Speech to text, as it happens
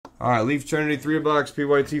Alright, Leaf Trinity 3 Box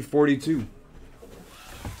PYT 42.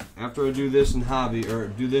 After I do this in hobby, or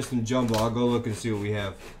do this in jumbo, I'll go look and see what we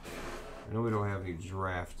have. I know we don't have any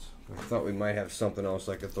drafts. I thought we might have something else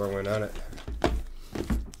I could throw in on it.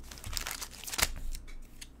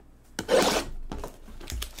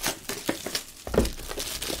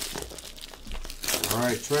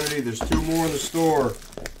 Alright, Trinity, there's 2 more in the store.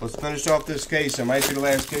 Let's finish off this case. It might be the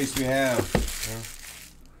last case we have.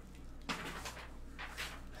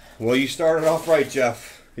 Well, you started off right,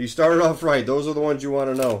 Jeff. You started off right. Those are the ones you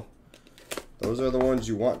want to know. Those are the ones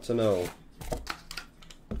you want to know.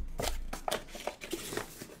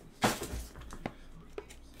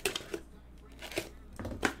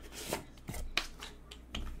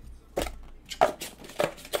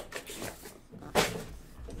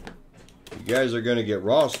 You guys are going to get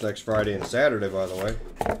Ross next Friday and Saturday, by the way.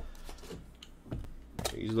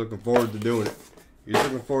 He's looking forward to doing it. He's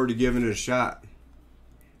looking forward to giving it a shot.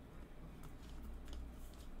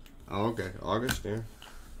 Oh, okay. August, yeah.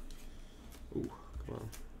 Ooh, come on.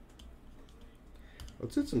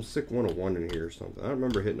 Let's hit some sick 101 in here or something. I don't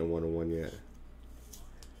remember hitting a 101 yet.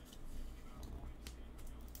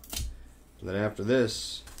 And then after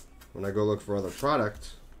this, when I go look for other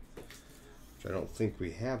product, which I don't think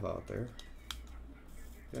we have out there,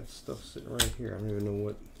 got stuff sitting right here. I don't even know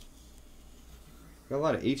what. Got a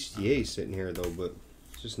lot of HTA sitting here though, but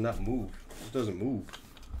it's just not moved. It doesn't move.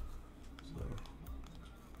 So,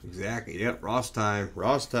 exactly. Yep. Ross time.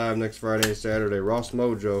 Ross time next Friday and Saturday. Ross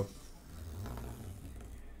Mojo.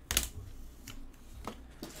 Let's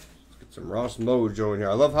get some Ross Mojo in here.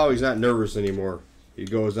 I love how he's not nervous anymore. He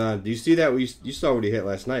goes on. Do you see that? You saw what he hit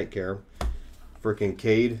last night, Karen. Freaking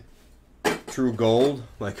Cade. True gold.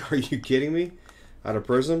 Like, are you kidding me? Out of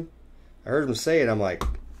Prism. I heard him say it. I'm like,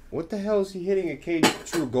 what the hell is he hitting a Cade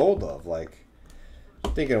True Gold of? Like,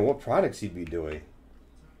 thinking of what products he'd be doing.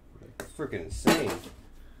 Like, freaking insane.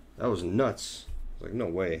 That was nuts. Like, no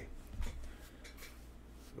way.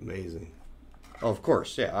 Amazing. Oh, of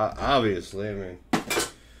course. Yeah, obviously. I mean,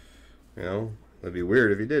 you know, that'd be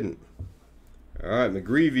weird if he didn't. All right,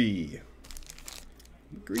 McGreevy.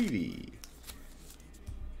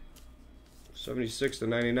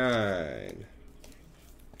 76/99.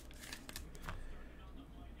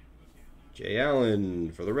 Jay Allen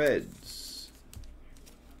for the Reds.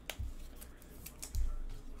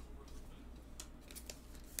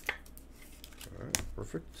 All right,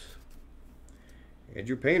 perfect.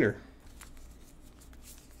 Andrew Painter.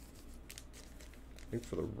 I think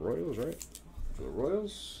for the Royals, right? For the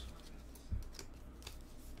Royals.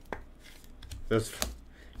 That's,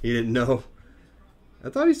 he didn't know. I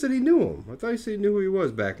thought he said he knew him. I thought he said he knew who he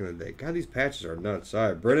was back in the day. God, these patches are nuts. All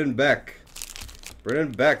right, Brennan Beck.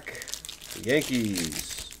 Brennan Beck. The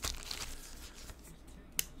Yankees.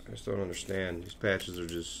 I just don't understand. These patches are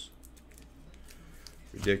just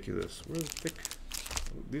ridiculous. Where's thick?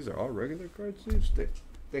 These are all regular card sleeves. Thick.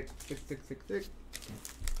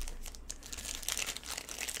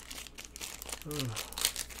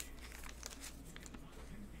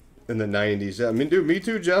 In the 90s. I mean, dude, me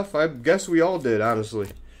too, Jeff. I guess we all did, honestly.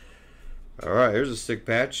 Alright, here's a sick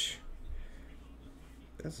patch.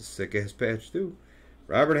 That's a sick-ass patch, too.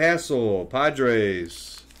 Robert Hassel,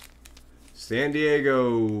 Padres. San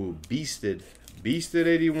Diego, Beasted. Beasted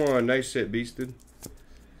 81. Nice hit, Beasted.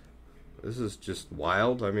 This is just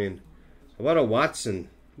wild. I mean, how about a Watson?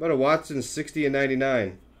 How about a Watson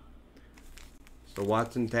 60/99? It's the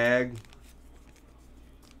Watson tag.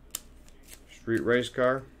 Street race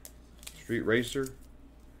car. Street racer.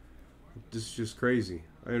 This is just crazy.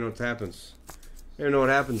 I don't know what happens. I don't know what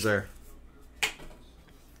happens there.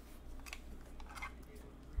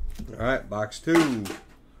 Alright, box 2.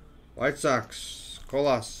 White Sox.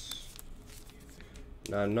 Colas.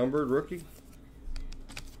 Non-numbered rookie.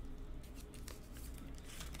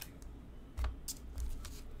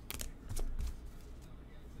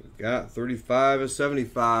 We got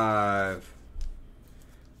 35/75.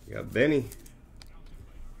 We got Benny.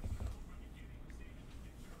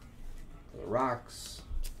 Rocks.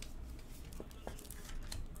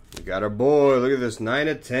 We got our boy. Look at this.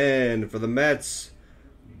 9/10 for the Mets.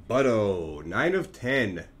 Butto.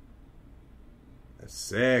 9/10. That's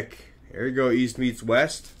sick. Here we go. East meets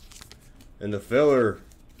West. And the filler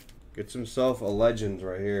gets himself a legend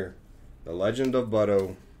right here. The Legend of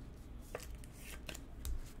Butto.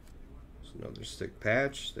 It's another sick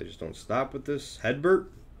patch. They just don't stop with this. Hedbert.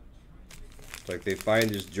 It's like they find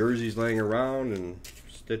his jerseys laying around and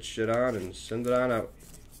stitch shit on and send it on out.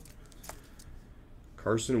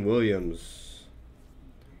 Carson Williams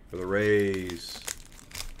for the Rays.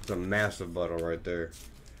 It's a massive bottle right there.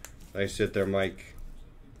 Nice hit there, Mike.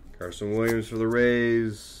 Carson Williams for the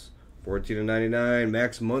Rays. 14/99.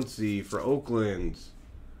 Max Muncy for Oakland.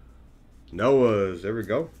 Noah's. There we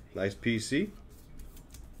go. Nice PC.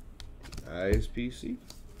 Nice PC.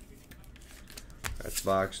 That's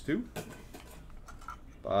box 2.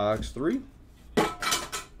 Box 3.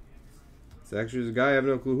 It's actually the guy, I have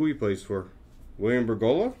no clue who he plays for. William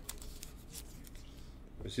Bergolla?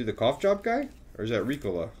 Is he the cough drop guy? Or is that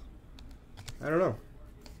Ricola? I don't know.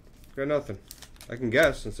 Got nothing. I can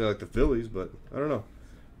guess and say like the Phillies, but I don't know.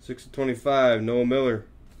 6/25, Noah Miller.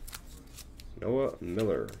 Noah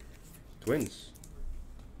Miller. Twins.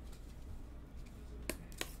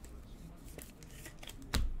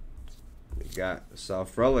 We got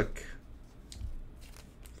South Relic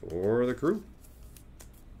for the Crew.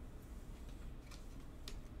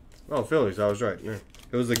 Oh, Phillies, I was right. Yeah.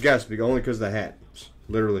 It was a guess, only because of the hat.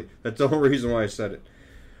 Literally. That's the only reason why I said it.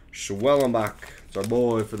 Schwellenbach. It's our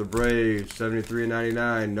boy for the Braves.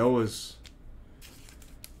 73/99. Noah's.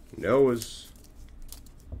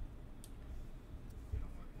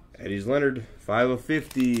 Eddie's Leonard.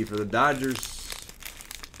 5/50 for the Dodgers.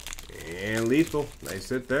 And Lethal. Nice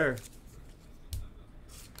hit there.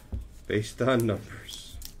 Based on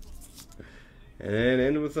numbers. And then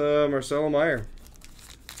end with Marcelo Meyer.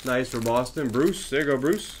 Nice for Boston. Bruce. There you go,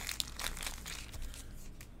 Bruce.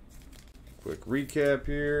 Quick recap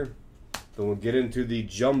here. Then we'll get into the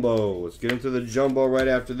jumbo. Let's get into the jumbo right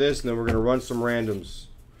after this, and then we're going to run some randoms.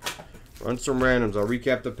 I'll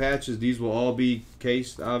recap the patches. These will all be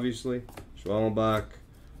cased, obviously. Schwellenbach,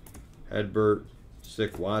 Hedbert,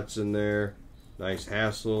 Sick Watson there. Nice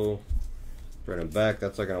Hassel. Brennan Beck.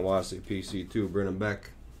 That's like an Awasi PC too. Brennan Beck.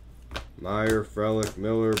 Meyer, Frelick,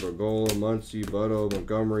 Miller, Bergolla, Muncy, Butto,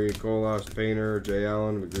 Montgomery, Colas, Painter, Jay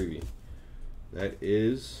Allen, McGreevy. That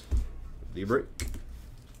is the break.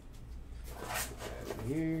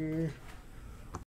 Here.